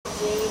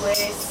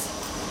anyways.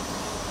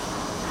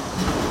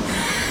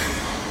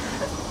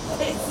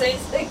 This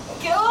is good.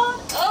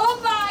 Oh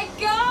my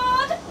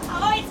god!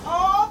 Oh, it's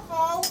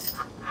awful.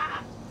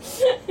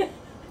 Yeah,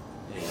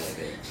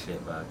 big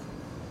shit bag.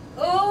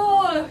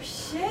 Oh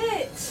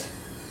shit! Is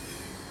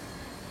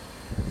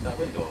that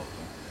window open?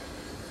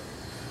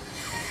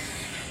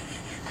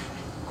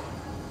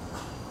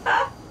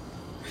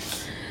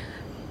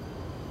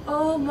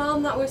 Oh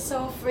man, that was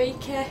so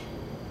freaky.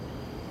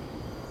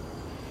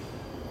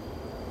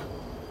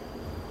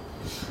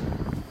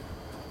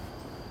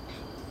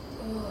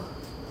 Oh.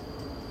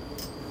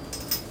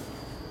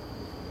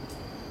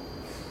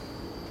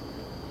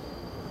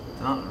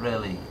 They're not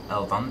really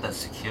held on, they're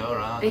secure,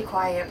 are they? Be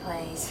quiet,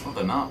 please. Well,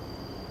 they're not.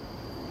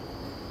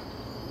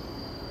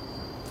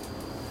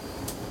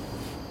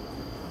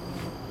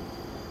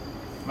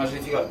 Imagine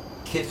if you got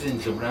kids in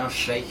jumping around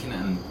shaking it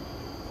and,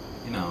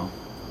 you know,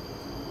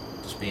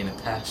 just being a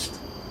pest.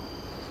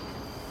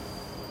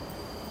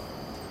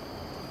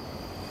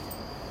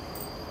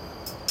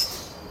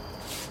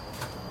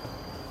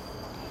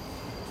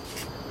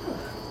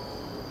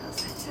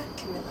 That's better. I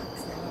can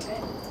relax now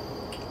a bit.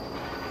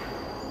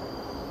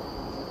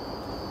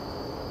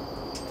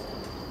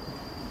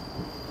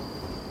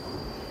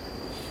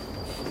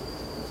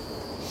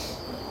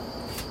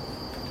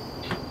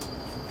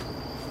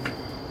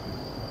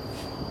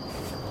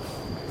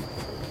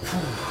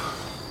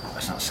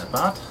 That's not so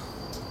bad.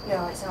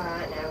 No, it's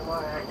alright now. I'm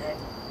alright now.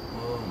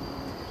 Oh,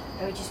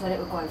 It was just when it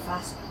was going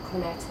fast,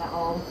 coming out of that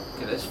hole.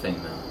 look at this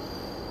thing now.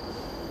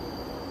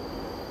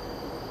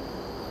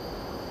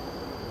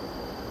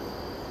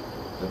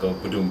 They'll go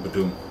ba-doom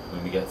ba-doom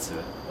when we get to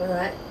it.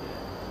 Alright.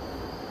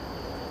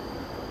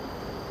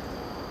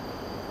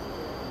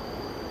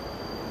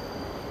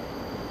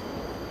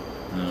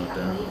 No, Can't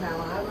damn. believe how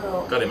I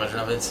wrote. God, imagine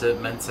having to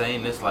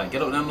maintain this, like,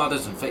 get up them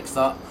ladders and fix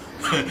that.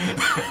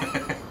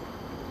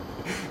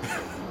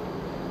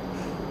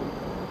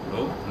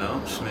 Oh,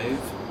 no, smooth.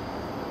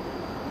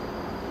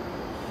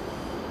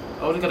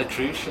 Oh, they've got a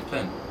cruise ship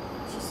in.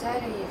 She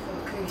said, are you from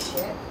a cruise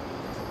ship?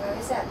 Where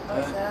is it? Oh,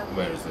 it's there.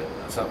 Where is it?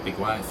 That's that big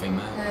white thing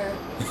there.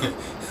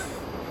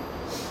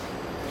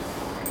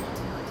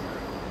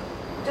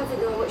 I don't think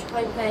there were much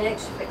point paying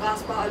extra for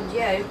glass bottomed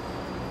you.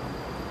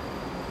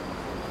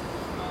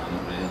 No,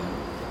 not really.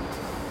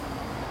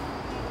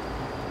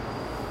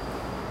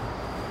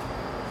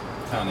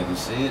 Can't even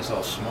see it, it's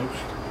all smudged.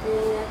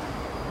 Yeah.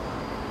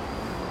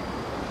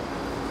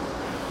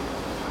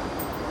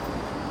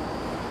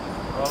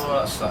 Oh,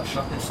 that's that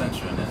shopping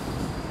centre, isn't it?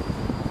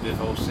 Big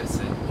old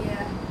city. Yeah.